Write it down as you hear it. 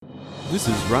This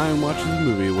is Ryan Watches a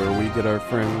Movie, where we get our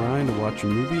friend Ryan to watch a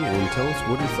movie and tell us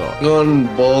what he thought. Going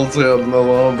balls out in the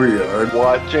lumberyard.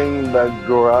 Watching the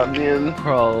Grunion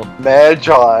Pro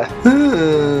Magi.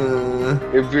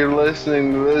 If you're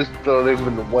listening to this, don't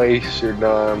even waste your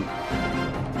time.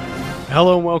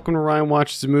 Hello and welcome to Ryan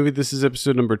Watches a Movie. This is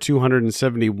episode number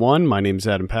 271. My name's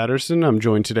Adam Patterson. I'm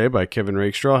joined today by Kevin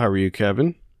Rakestraw. How are you,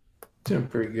 Kevin? Doing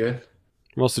pretty good.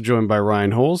 I'm also joined by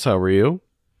Ryan Holes. How are you?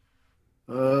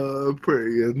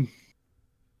 Pretty good.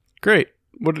 Great.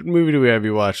 What movie do we have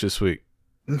you watch this week?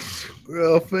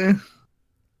 Scruffy.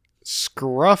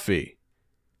 Scruffy.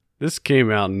 This came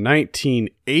out in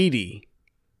 1980.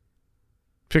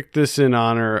 Picked this in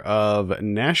honor of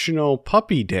National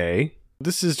Puppy Day.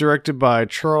 This is directed by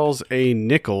Charles A.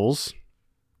 Nichols.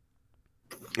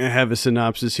 I have a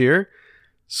synopsis here.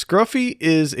 Scruffy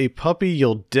is a puppy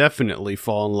you'll definitely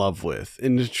fall in love with.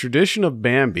 In the tradition of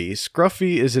Bambi,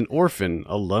 Scruffy is an orphan,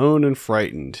 alone and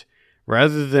frightened.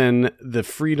 Rather than the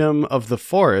freedom of the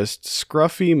forest,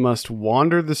 Scruffy must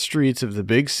wander the streets of the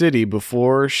big city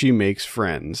before she makes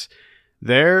friends.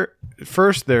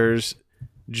 First there's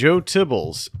Joe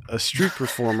Tibbles, a street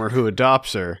performer who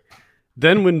adopts her.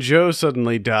 Then when Joe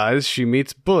suddenly dies, she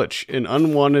meets Butch, an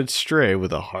unwanted stray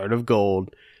with a heart of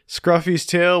gold. Scruffy's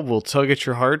tale will tug at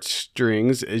your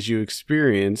heartstrings as you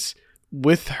experience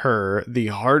with her the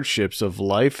hardships of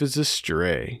life as a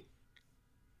stray.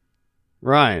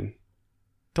 Ryan,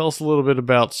 tell us a little bit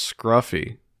about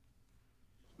Scruffy.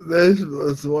 This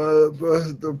was one of the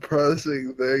most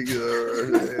depressing things I've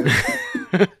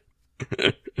ever seen.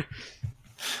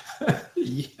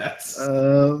 Yes.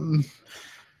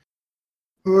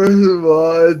 First of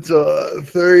all, it's a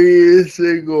 3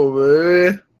 sequel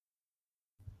movie.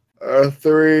 Or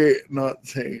three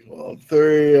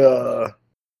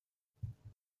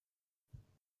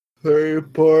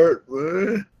part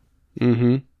movie.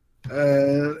 Mm-hmm.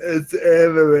 And it's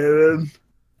animated.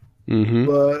 Mm-hmm.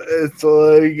 But it's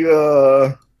like,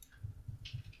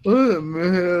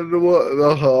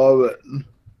 The Hobbit.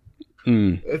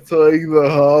 It's like The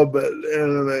Hobbit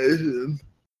animation.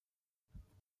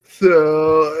 So,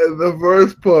 in the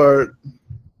first part,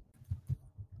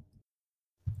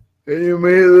 you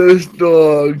meet this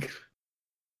dog,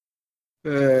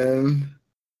 and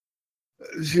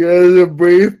she has a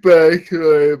brief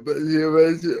backstory, but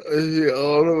she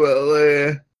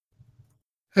ultimately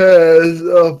has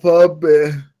a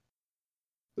puppy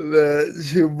that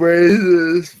she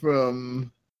raises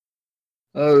from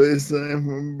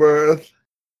birth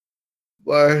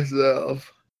by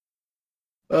herself.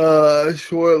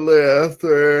 Shortly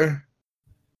after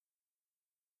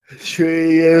she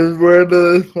is rid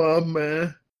of this puppy,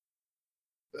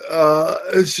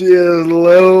 she is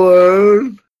let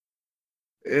alone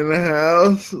in a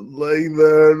house, like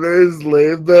the owners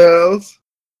leave the house,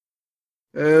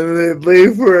 and they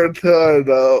leave her tied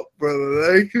up for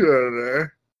the next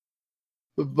owner,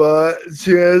 but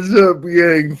she ends up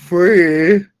getting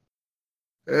free,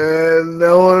 and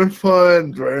no one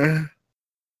finds her,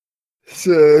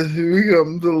 so she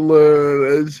becomes alone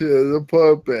and she has a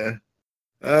puppy.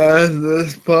 As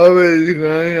this puppy is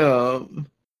growing up,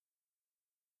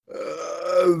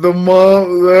 they're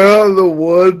out in the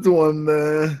woods one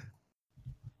day,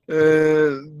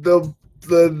 and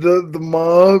the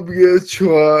mom gets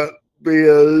shot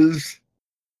because,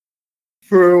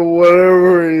 for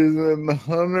whatever reason, the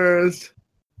hunters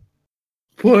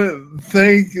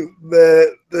think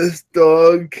that this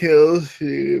dog kills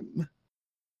sheep,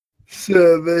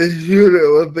 so they shoot it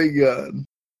with a gun.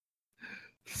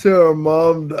 So her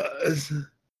mom dies.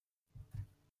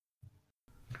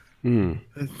 So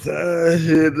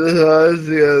she decides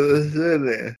to go to the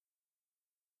city.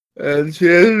 And she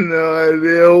has no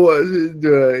idea what she's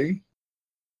doing.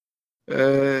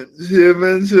 And she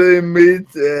eventually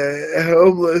meets a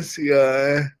homeless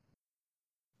guy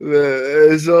that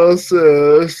is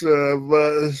also sort of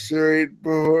a street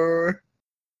performer.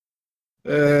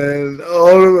 And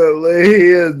ultimately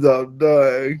he ends up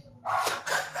dying.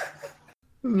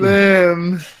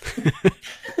 Then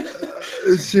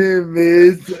she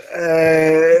meets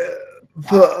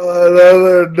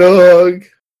another dog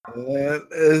that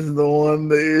is the one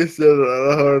that you said had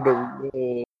a heart of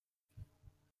gold.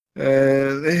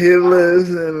 And he lives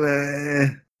in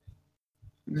a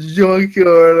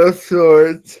junkyard of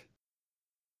sorts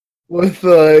with,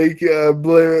 like, I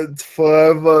believe it's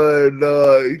 5 other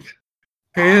dogs.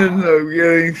 He ends up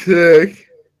getting sick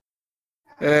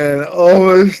and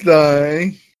almost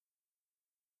dying.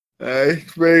 I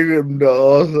expected him to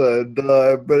also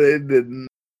die, but he didn't.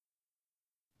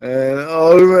 And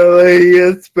ultimately he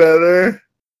gets better,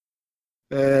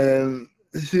 and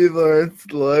she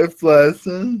learns life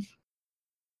lessons,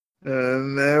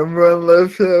 And everyone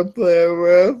lives happily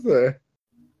ever after.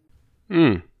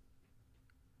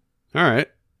 All right.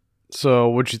 So,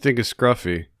 what'd you think of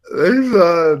Scruffy? There's a lot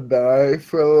of die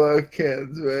for little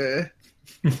kids, man.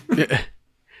 Yeah,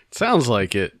 sounds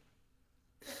like it.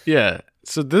 Yeah.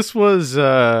 So this was,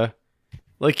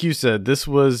 like you said, this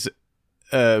was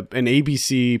an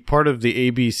ABC, part of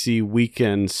the ABC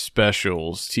Weekend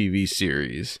Specials TV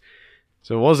series.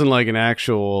 So it wasn't like an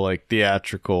actual, like,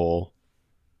 theatrical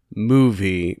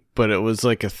movie, but it was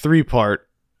like a 3-part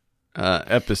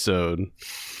episode.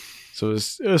 So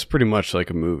it was pretty much like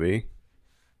a movie.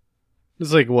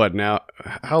 It's like, what now?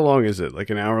 How long is it? Like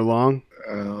an hour long?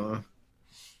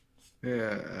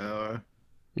 Yeah, hour.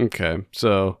 Okay,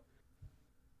 so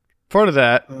part of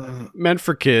that meant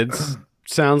for kids.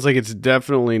 Sounds like it's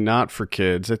definitely not for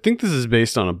kids. I think this is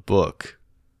based on a book.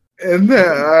 In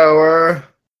that hour,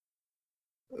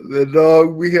 the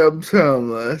dog becomes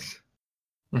homeless.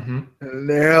 Mm-hmm. And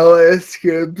now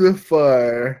escapes the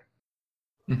fire.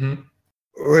 Mm-hmm.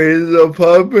 Raises a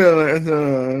puppy on its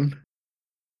own.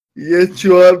 Gets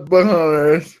shot by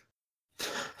hunters.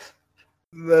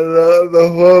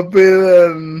 The puppy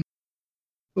then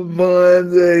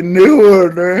finds a new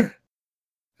owner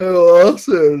who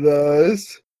also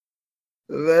dies.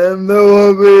 Then the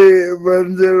puppy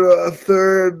runs into a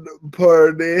third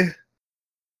party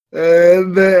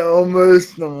and they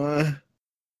almost die.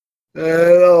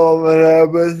 And all that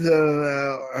happens in an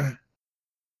hour.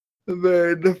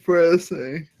 Very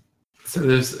depressing. So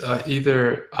there's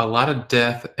either a lot of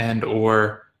death and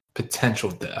or potential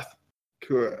death.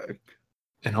 Correct.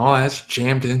 And all that's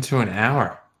jammed into an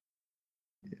hour.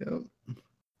 Yep.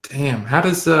 Damn. How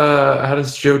does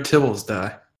Joe Tibbles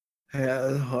die?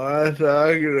 Has heart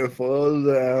attack and it falls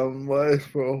down, voice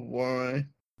performing.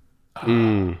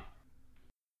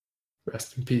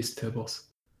 Rest in peace, Tibbles.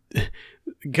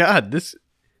 God, this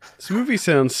movie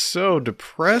sounds so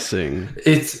depressing.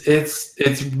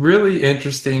 It's really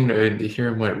interesting to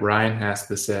hear what Ryan has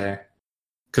to say,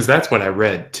 because that's what I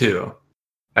read too.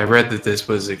 I read that this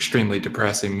was an extremely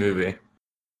depressing movie,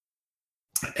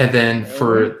 and then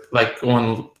for like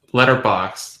on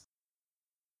Letterboxd,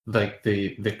 like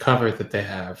the cover that they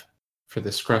have for the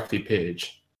Scruffy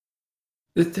page,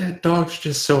 that dog's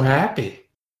just so happy,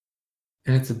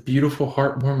 and it's a beautiful,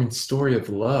 heartwarming story of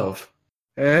love.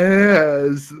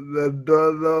 Yes,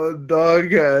 the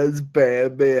dog has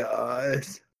baby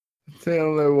eyes. It's the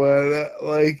only one,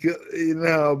 like, you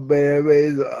know how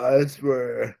baby's eyes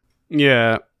were.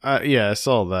 Yeah, I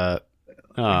saw that.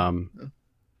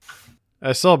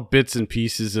 I saw bits and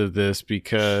pieces of this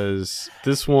because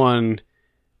this one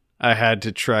I had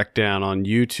to track down on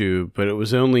YouTube, but it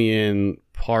was only in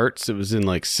parts. It was in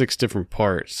like 6 different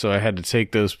parts, so I had to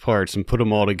take those parts and put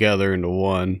them all together into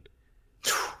one.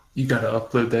 You gotta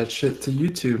upload that shit to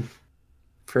YouTube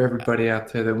for everybody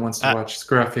out there that wants to watch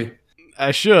Scruffy.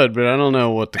 I should, but I don't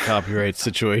know what the copyright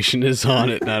situation is on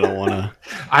it, and I don't want to.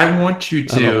 I want you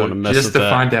to just to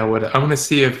find out what I want to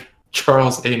see if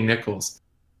Charles A. Nichols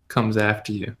comes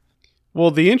after you.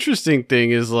 Well, the interesting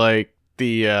thing is like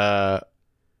the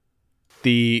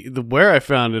where I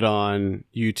found it on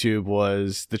YouTube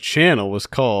was the channel was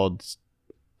called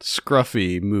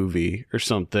Scruffy Movie or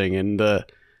something, and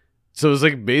so it was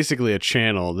like basically a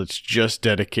channel that's just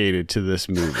dedicated to this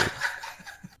movie.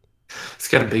 It's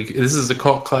got a big. This is a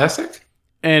cult classic.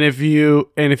 And if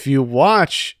you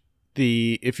watch it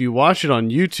on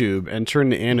YouTube and turn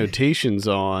the annotations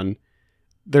on,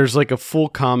 there's like a full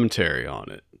commentary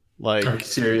on it. Like, are you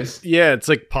serious? Yeah, it's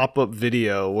like pop-up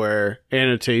video where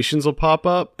annotations will pop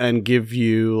up and give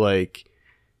you like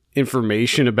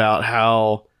information about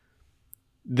how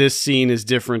this scene is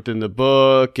different than the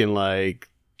book and like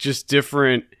just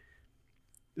different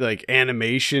like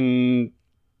animation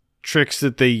tricks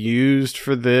that they used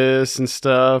for this and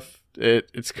stuff.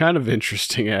 It's kind of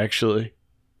interesting, actually.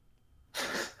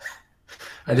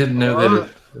 I didn't know that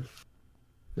it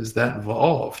was that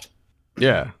involved.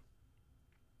 Yeah.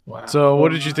 Wow. So,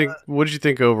 what did you think? What did you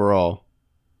think overall?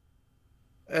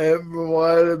 It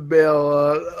reminded me a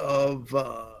lot of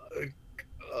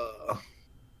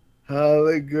How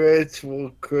the Grinch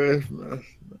Stole Christmas.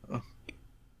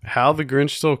 How the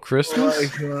Grinch Stole Christmas?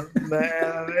 Like the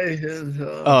animations.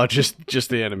 Oh, just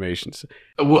the animations.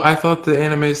 Well, I thought the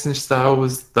animation style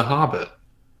was The Hobbit.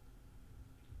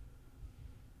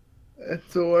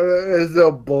 It's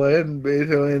a blend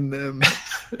between them.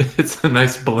 It's a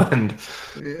nice blend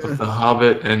of The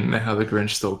Hobbit and How the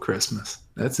Grinch Stole Christmas.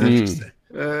 That's interesting.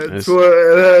 It's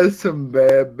it has some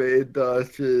bad beat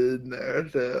touches in there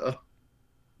too.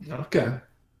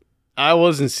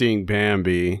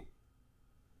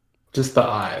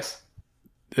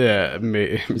 Yeah,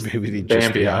 maybe just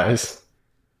Bambi the eyes.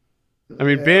 I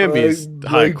mean, Bambi's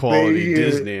high quality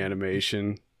Disney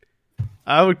animation.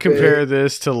 I would compare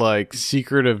this to like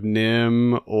Secret of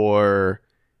Nim or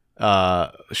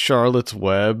Charlotte's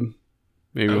Web,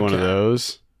 maybe one of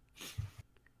those.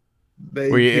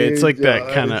 It's like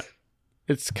that kind of.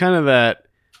 It's kind of that,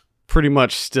 pretty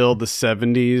much still the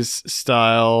 70s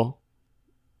style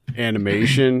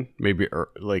animation. Maybe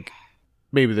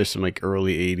there's some like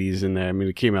early 80s in there. I mean,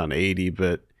 it came out in 80,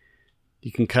 but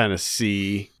you can kind of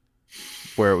see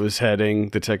where it was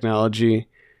heading, the technology.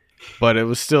 But it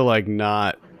was still like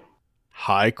not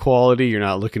high quality. You're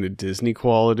not looking at Disney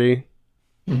quality.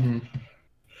 Mm-hmm.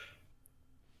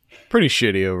 Pretty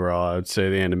shitty overall, I would say,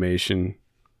 the animation.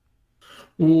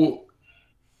 Well,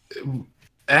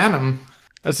 Adam,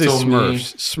 I'd say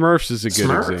Smurfs. Smurfs is a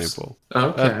good example.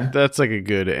 Okay. That's like a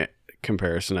good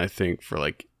comparison, I think, for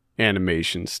like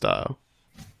animation style.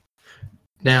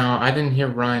 Now, I didn't hear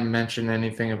Ryan mention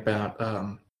anything about,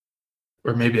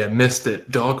 or maybe I missed it,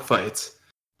 dog fights.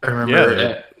 I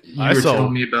remember you were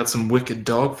telling me about some wicked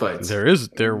dog fights.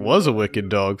 There was a wicked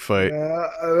dog fight.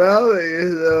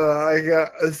 I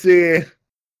got to see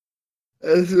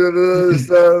as soon as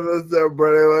somebody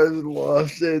was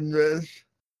lost interest.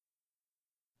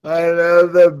 I know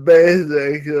the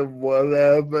basics of what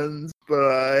happens, but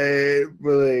I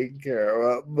really care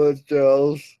about much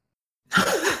else.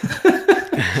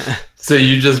 So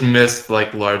you just missed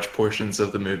like large portions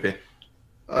of the movie.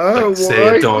 I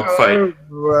say a dog fight.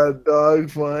 A dog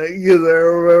fight because I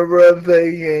remember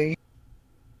thinking,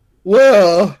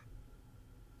 well,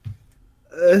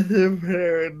 that's a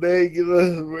pretty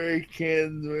ridiculous for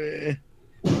kids, man.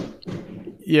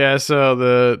 Yeah, so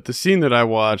the scene that I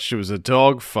watched, it was a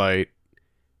dog fight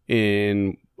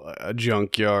in a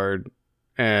junkyard,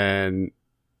 and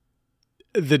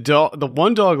the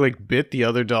one dog like bit the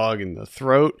other dog in the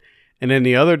throat, and then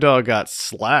the other dog got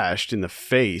slashed in the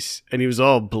face, and he was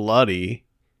all bloody.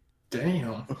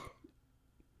 Damn.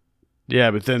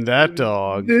 Yeah, but then that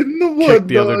dog kicked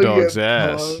the other dog's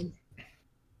ass. Punched?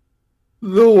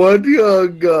 The one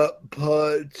dog got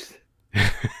punched.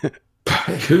 By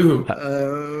who? By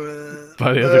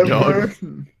the other dog.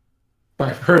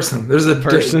 By a person. There's a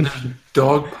person.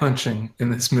 Dog punching in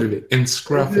this movie. In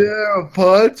Scruffy. Yeah,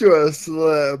 punch or a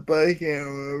slap. I can't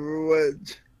remember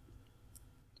which.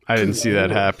 I didn't see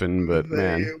that happen, but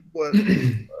man.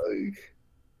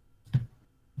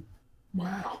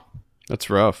 Wow. That's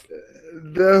rough.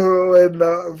 Definitely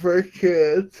not for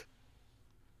kids.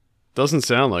 Doesn't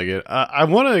sound like it. I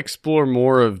want to explore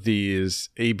more of these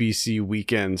ABC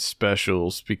weekend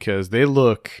specials because they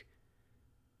look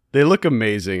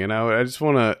amazing, and I just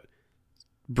want to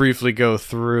briefly go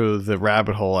through the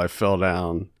rabbit hole I fell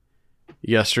down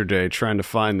yesterday trying to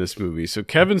find this movie. So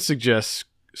Kevin suggests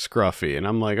Scruffy, and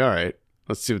I'm like, all right,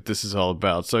 let's see what this is all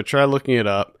about. So I try looking it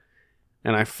up,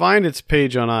 and I find its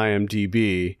page on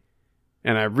IMDb,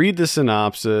 and I read the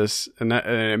synopsis, and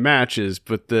it matches,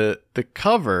 but the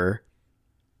cover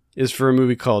is for a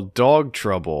movie called Dog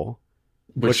Trouble,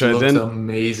 which looks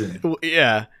amazing.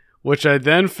 Yeah, which I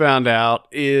then found out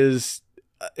it's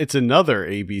another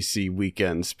ABC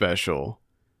weekend special.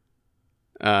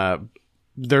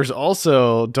 There's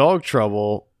also Dog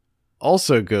Trouble,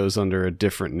 also goes under a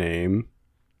different name.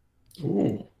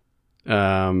 Ooh.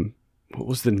 What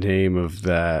was the name of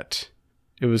that?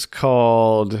 It was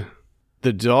called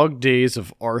The Dog Days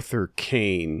of Arthur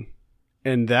Kane.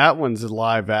 And that one's a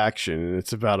live action, and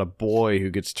it's about a boy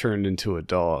who gets turned into a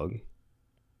dog.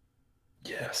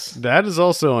 Yes. That is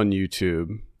also on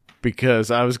YouTube,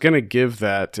 because I was going to give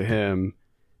that to him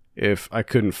if I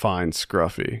couldn't find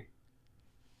Scruffy.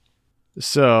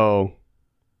 So,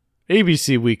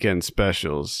 ABC Weekend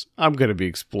Specials, I'm going to be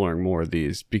exploring more of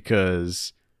these,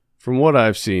 because from what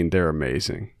I've seen, they're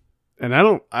amazing. And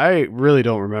I really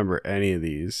don't remember any of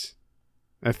these.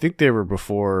 I think they were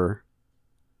before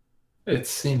it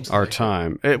seems our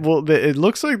time. It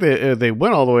looks like they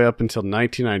went all the way up until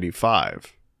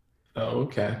 1995. Oh,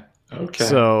 okay. Okay.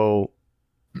 So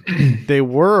they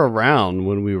were around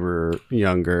when we were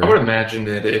younger. I would imagine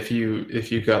that if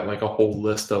you got like a whole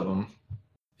list of them,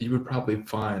 you would probably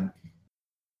find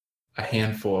a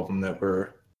handful of them that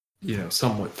were,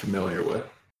 somewhat familiar with.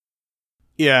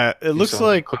 Yeah, it looks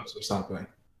like clips or something.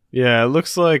 Yeah, it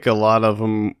looks like a lot of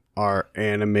them are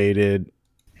animated.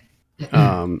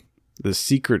 The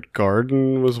Secret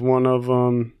Garden was one of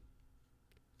them.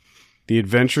 The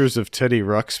Adventures of Teddy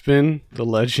Ruxpin, The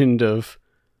Legend of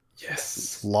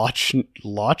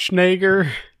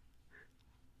Lochnagar.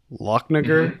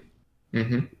 Lochnagar.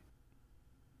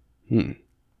 Mm-hmm.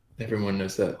 Everyone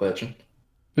knows that legend.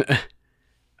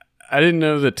 I didn't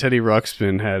know that Teddy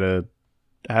Ruxpin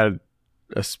had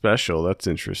a special. That's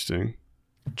interesting.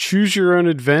 Choose Your Own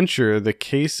Adventure: The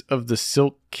Case of the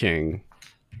Silk King.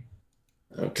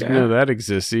 Okay. Didn't know that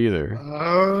exists either.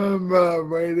 I remember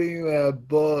reading that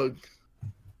book.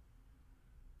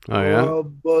 Oh yeah, A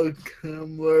book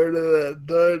similar to that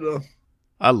title.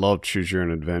 I love Choose Your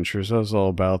Own Adventures. I was all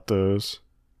about those.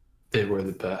 They were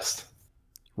the best.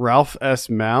 Ralph S.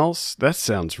 Mouse. That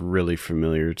sounds really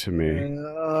familiar to me. And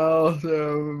I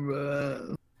also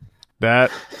remember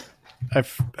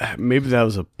Maybe that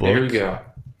was a book.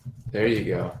 There you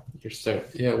go. You're start.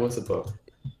 Yeah, it was a book.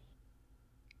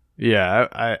 Yeah,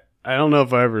 I don't know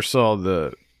if I ever saw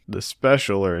the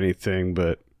special or anything,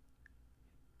 but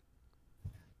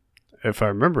if I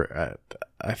remember,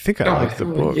 I think I liked the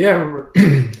book. Yeah,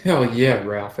 hell yeah,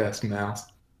 Ralph S. Mouse.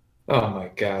 Oh my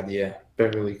God, yeah,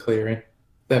 Beverly Cleary.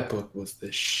 That book was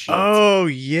the shit. Oh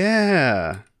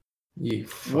yeah! You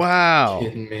Wow!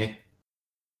 kidding me?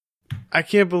 I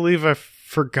can't believe I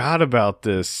forgot about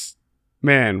this.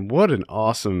 Man, what an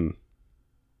awesome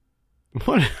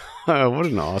book.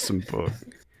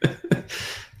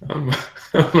 I'm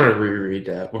gonna reread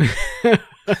that one.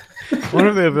 I wonder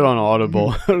if they have it on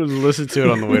Audible. I would listen to it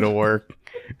on the way to work.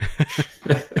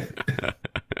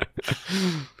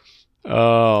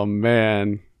 Oh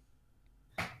man.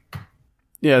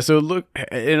 Yeah, so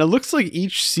it looks like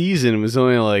each season was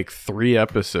only like 3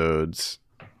 episodes.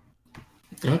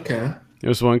 Okay. There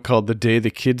was one called The Day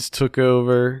the Kids Took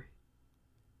Over.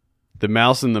 The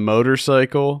Mouse and the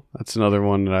Motorcycle. That's another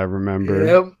one that I remember.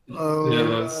 Yep.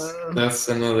 Yeah, that's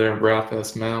another Ralph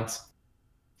S. Mouse.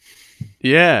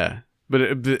 Yeah,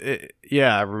 but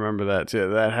yeah, I remember that too.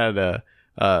 That had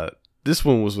this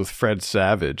one was with Fred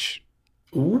Savage.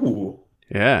 Ooh.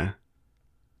 Yeah.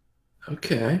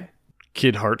 Okay.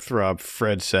 Kid Heartthrob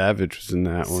Fred Savage was in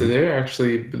that one. So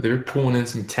they're pulling in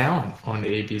some talent on the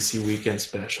ABC weekend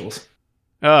specials.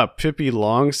 Pippi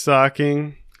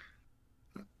Longstocking.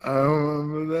 I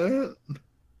remember that.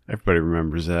 Everybody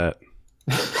remembers that.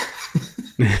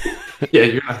 Yeah,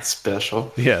 you're not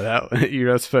special. Yeah,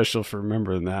 you're not special for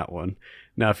remembering that one.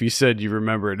 Now, if you said you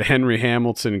remembered Henry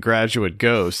Hamilton Graduate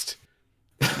Ghost,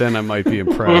 then I might be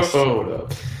impressed. Hold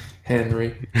up.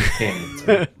 Henry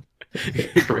Hamilton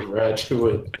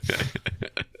Graduate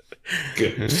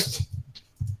Ghost.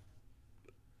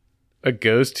 A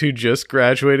ghost who just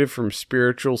graduated from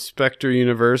Spiritual Spectre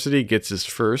University gets his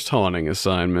first haunting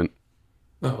assignment.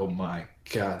 Oh my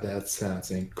God, that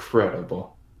sounds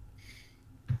incredible.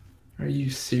 Are you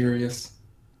serious?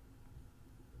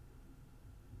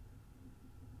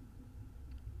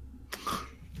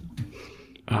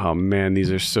 Oh man,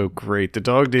 these are so great. The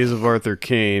Dog Days of Arthur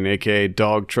Kane, aka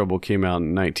Dog Trouble, came out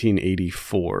in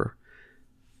 1984.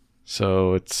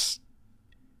 So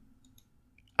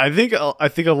I think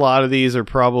a lot of these are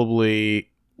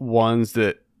probably ones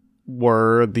that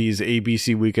were these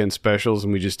ABC weekend specials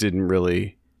and we just didn't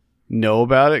really know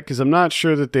about it, because I'm not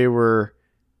sure that they were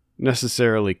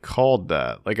necessarily called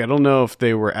that. Like, I don't know if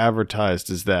they were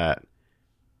advertised as that.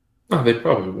 No, they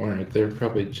probably weren't. They were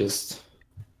probably just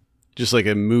like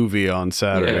a movie on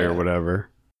Saturday Yeah. or whatever.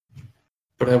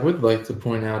 But I would like to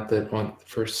point out that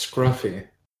for Scruffy,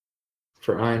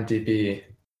 for IMDb,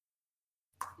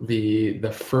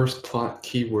 the first plot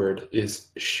keyword is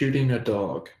shooting a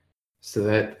dog. So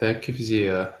that gives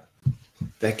you a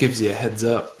heads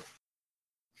up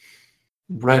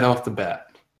right off the bat.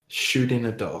 Shooting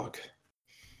a dog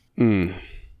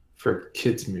for a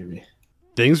kids movie.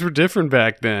 Things were different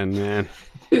back then, man.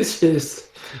 It's just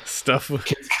Stuff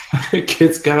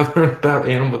kids gotta learn about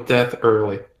animal death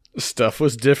early.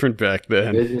 was different back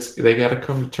then. They gotta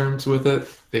come to terms with it.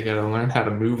 They gotta learn how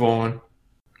to move on.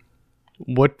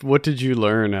 What did you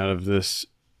learn out of this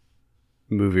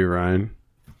movie, Ryan?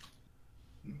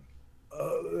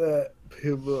 That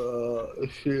people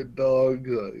shoot dogs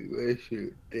like they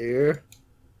shoot deer.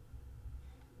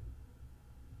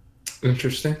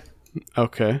 Interesting.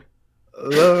 Okay.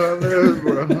 The hunters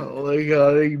were like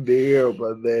hunting deer,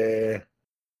 but they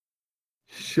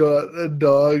shot the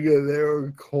dog and they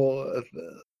were cool with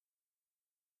it.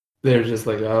 They're just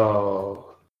like,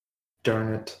 oh,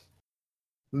 darn it.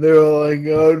 They were like,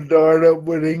 oh, darn it,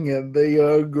 winning and the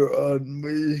younger on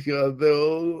we just got the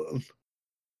old one.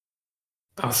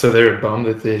 Oh, so they were bummed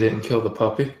that they didn't kill the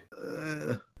puppy?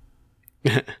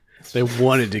 They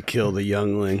wanted to kill the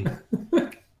youngling.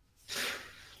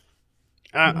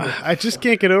 I just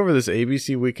can't get over this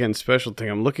ABC weekend special thing.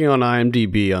 I'm looking on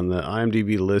IMDb, on the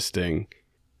IMDb listing,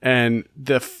 and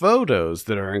the photos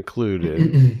that are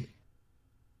included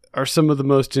are some of the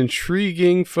most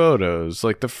intriguing photos.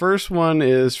 Like, the first one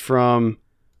is from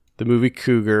the movie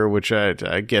Cougar, which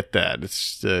I get that.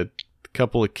 It's a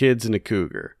couple of kids and a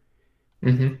cougar.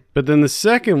 Mm-hmm. But then the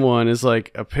second one is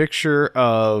like a picture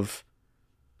of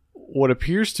what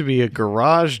appears to be a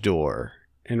garage door.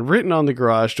 And written on the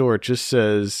garage door, it just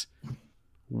says,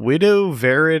 Widow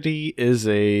Verity is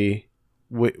a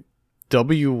WYTCHE.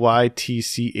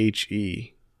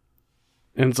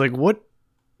 And it's like, what?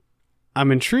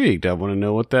 I'm intrigued. I want to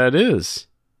know what that is.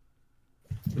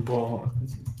 Well,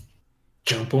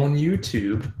 jump on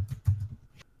YouTube.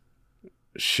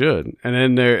 Should.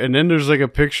 And then there's like a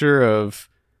picture of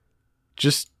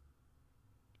just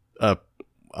a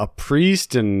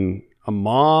priest and a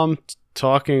mom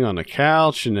talking on a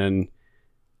couch, and then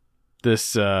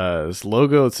this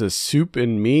logo that says Soup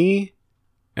and Me,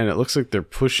 and it looks like they're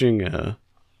pushing a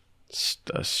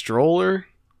stroller.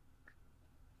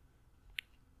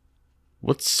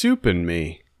 What's Soup and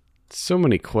Me? So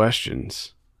many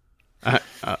questions. I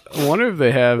wonder if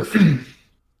they have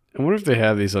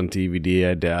these on DVD.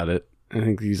 I doubt it. I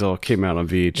think these all came out on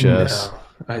VHS.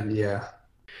 No, yeah.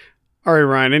 All right,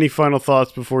 Ryan, any final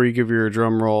thoughts before you give your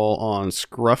drum roll on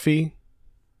Scruffy?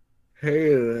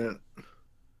 Hated it.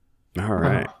 All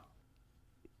right.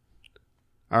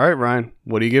 All right, Ryan,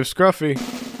 what do you give Scruffy?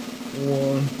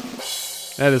 1.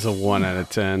 That is a 1 out of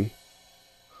 10.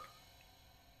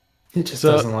 He just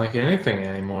doesn't like anything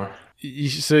anymore.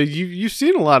 So you've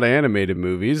seen a lot of animated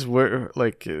movies. Where,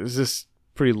 like, is this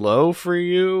pretty low for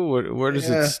you? Where does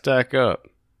it stack up?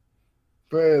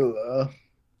 Very low.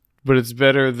 But it's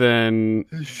better than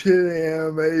Shitty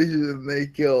animation, they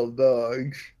kill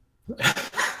dogs.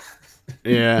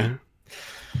 yeah.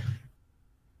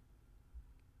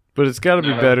 But it's got to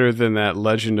be better than that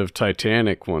Legend of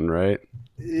Titanic one, right?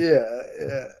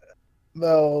 Yeah.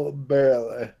 No,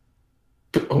 barely.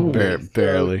 Oh,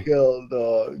 barely. Kill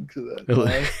dogs.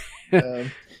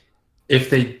 If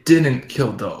they didn't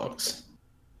kill dogs,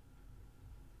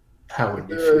 how would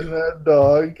you There's feel? that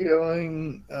dog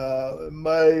killing. It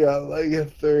might got like a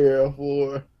 3 or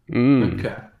 4.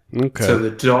 Okay. So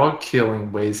the dog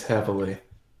killing weighs heavily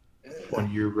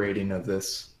on your rating of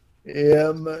this. Yeah,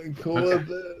 I'm not cool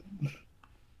with it.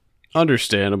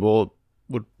 Understandable.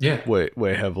 Would Yeah.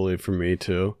 weigh heavily for me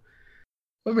too.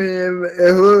 I mean,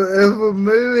 if a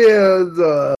movie has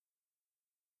a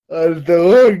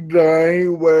dog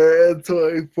dying where it's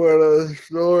like part of the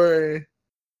story,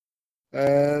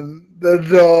 and the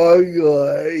dog,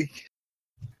 like,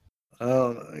 I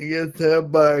don't know, gets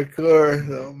hit by a car or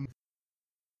something,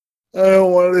 I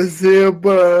don't want to see it,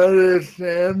 but I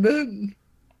understand it.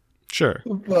 Sure.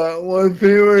 But when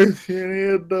people are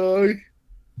seeing a dog,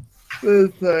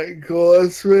 that's not cool,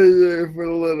 especially for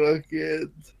little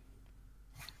kids.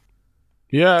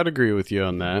 Yeah, I'd agree with you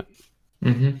on that.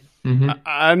 Mm-hmm. Mm-hmm.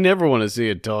 I never want to see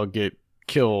a dog get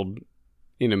killed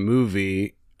in a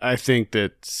movie. I think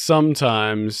that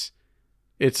sometimes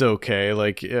it's okay.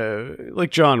 Like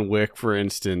John Wick, for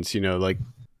instance, like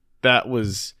that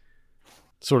was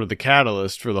sort of the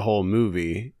catalyst for the whole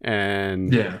movie.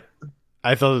 And Yeah.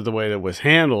 I thought that the way that was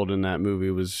handled in that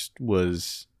movie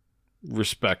was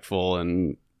respectful,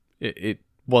 and it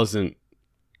wasn't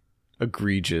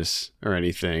egregious or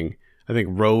anything. I think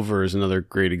Rover is another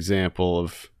great example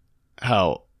of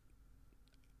how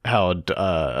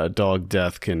a dog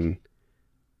death can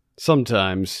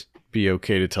sometimes be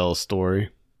okay to tell a story.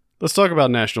 Let's talk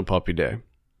about National Puppy Day.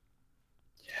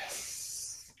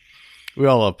 Yes. We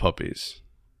all love puppies.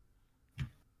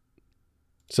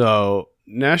 So,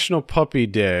 National Puppy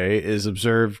Day is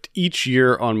observed each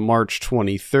year on March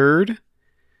 23rd.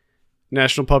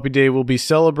 National Puppy Day will be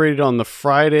celebrated on the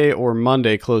Friday or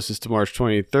Monday closest to March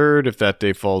 23rd, if that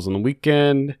day falls on the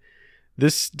weekend.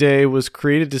 This day was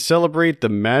created to celebrate the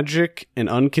magic and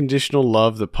unconditional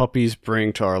love that puppies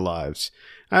bring to our lives.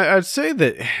 I'd say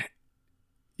that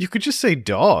you could just say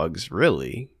dogs,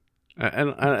 really.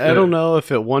 I don't know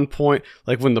if at one point,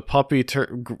 like when the puppy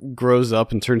grows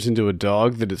up and turns into a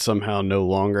dog, that it somehow no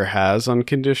longer has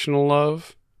unconditional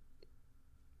love.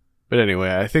 But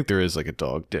anyway, I think there is like a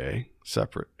dog day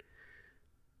separate.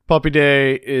 Puppy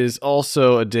Day is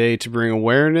also a day to bring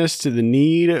awareness to the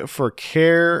need for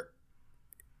care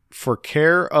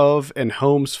of and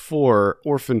homes for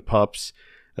orphan pups,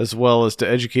 as well as to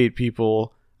educate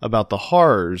people about the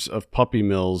horrors of puppy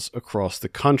mills across the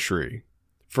country.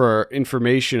 For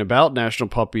information about National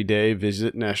Puppy Day,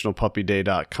 visit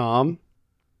nationalpuppyday.com.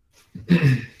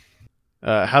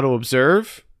 How to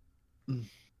observe?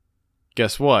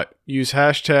 Guess what? Use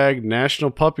hashtag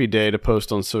National Puppy Day to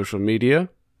post on social media.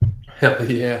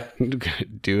 Hell yeah.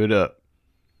 Do it up.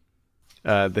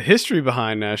 The history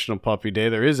behind National Puppy Day,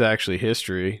 there is actually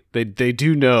history. They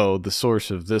do know the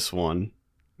source of this one,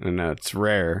 and that's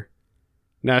rare.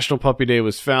 National Puppy Day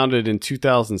was founded in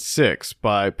 2006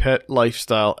 by pet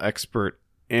lifestyle expert,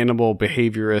 animal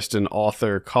behaviorist, and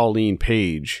author Colleen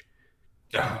Page.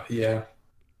 Oh, yeah.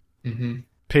 Mm-hmm.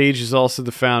 Page is also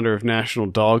the founder of National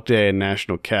Dog Day and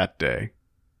National Cat Day.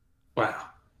 Wow.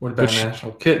 What about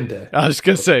National Kitten Day? I was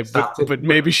going to say, but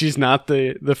maybe she's not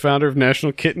the founder of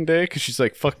National Kitten Day because she's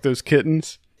like, fuck those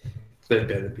kittens. There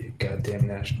better be a goddamn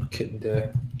National Kitten Day.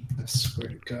 I swear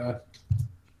to God.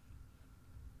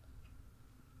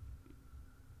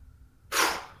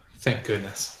 Thank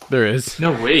goodness. There is.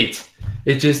 No, wait.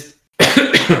 It just...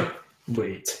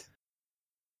 wait.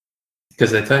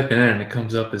 Because I type it in and it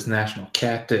comes up as National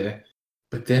Cat Day.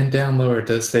 But then down lower it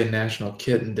does say National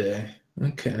Kitten Day.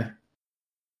 Okay.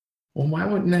 Well, why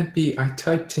wouldn't that be? I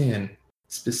typed in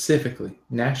specifically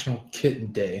National Kitten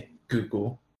Day.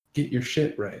 Google, get your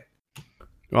shit right.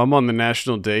 Well, I'm on the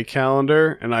National Day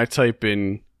calendar and I type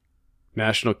in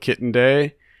National Kitten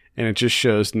Day and it just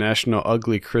shows National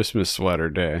Ugly Christmas Sweater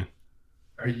Day.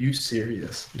 Are you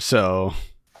serious? So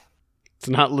it's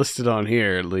not listed on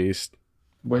here, at least.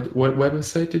 What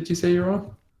website did you say you're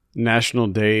on?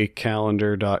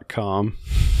 nationaldaycalendar.com.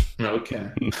 Okay.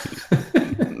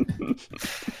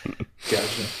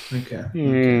 Gotcha.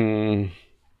 Okay.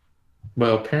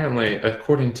 Well, apparently,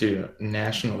 according to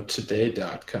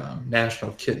nationaltoday.com,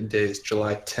 National Kitten Day is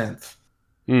July 10th.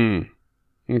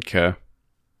 Okay.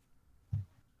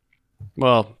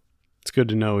 Well, it's good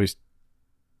to know we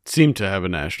seem to have a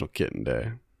National Kitten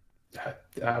Day.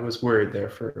 I was worried there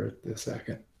for a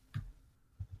second.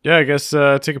 Yeah, I guess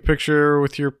take a picture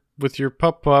with your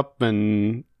pup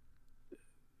and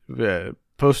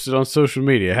post it on social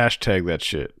media. Hashtag that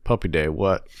shit. Puppy Day.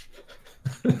 What?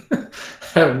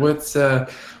 What's the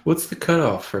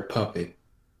cutoff for a puppy?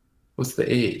 What's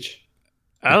the age?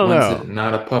 I don't know. When's it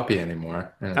not a puppy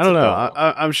anymore? I don't know.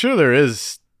 I'm sure there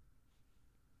is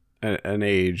an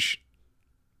age,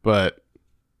 but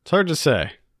it's hard to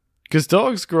say because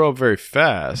dogs grow up very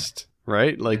fast,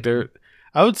 right? Like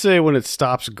I would say when it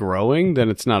stops growing, then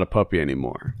it's not a puppy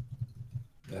anymore.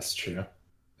 That's true.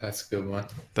 That's a good one.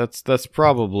 That's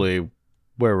probably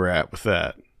where we're at with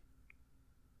that.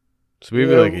 So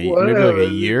maybe like a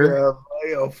year.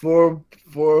 Like a 4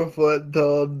 foot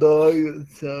tall dog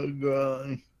that's still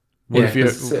growing. What if you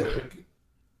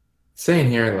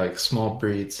saying here like small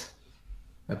breeds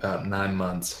about 9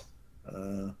 months,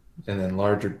 and then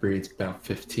larger breeds about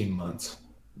 15 months.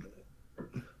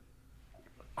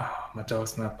 Oh, my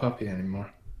dog's not a puppy anymore.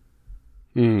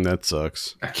 That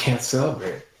sucks. I can't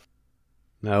celebrate.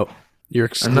 No, you're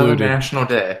excluded. Another National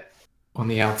Day on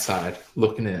the outside,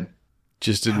 looking in.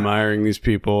 Just admiring these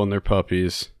people and their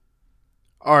puppies.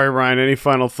 All right, Ryan, any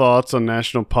final thoughts on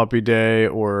National Puppy Day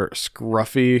or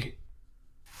Scruffy?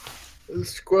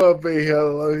 Scruffy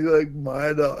looks like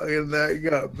my dog, and that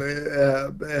got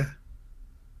me happy.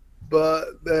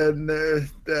 But then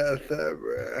there's death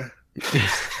everywhere.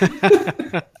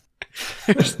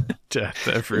 There's death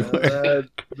everywhere.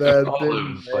 That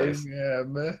didn't make me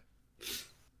happy.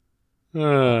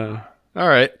 All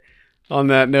right. On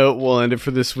that note, we'll end it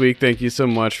for this week. Thank you so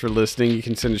much for listening. You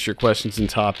can send us your questions and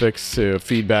topics to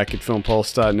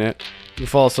feedback@filmpulse.net. You can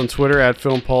follow us on Twitter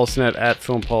 @FilmPulseNet,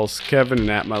 @FilmPulseKevin, and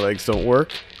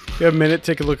 @MyLegsDon'tWork. If you have a minute,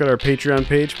 take a look at our Patreon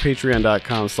page,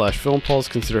 patreon.com/FilmPulse.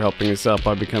 Consider helping us out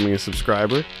by becoming a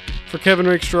subscriber. For Kevin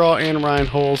Rakestraw and Ryan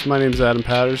Holes, my name is Adam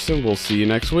Patterson. We'll see you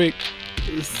next week.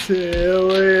 See you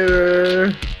later.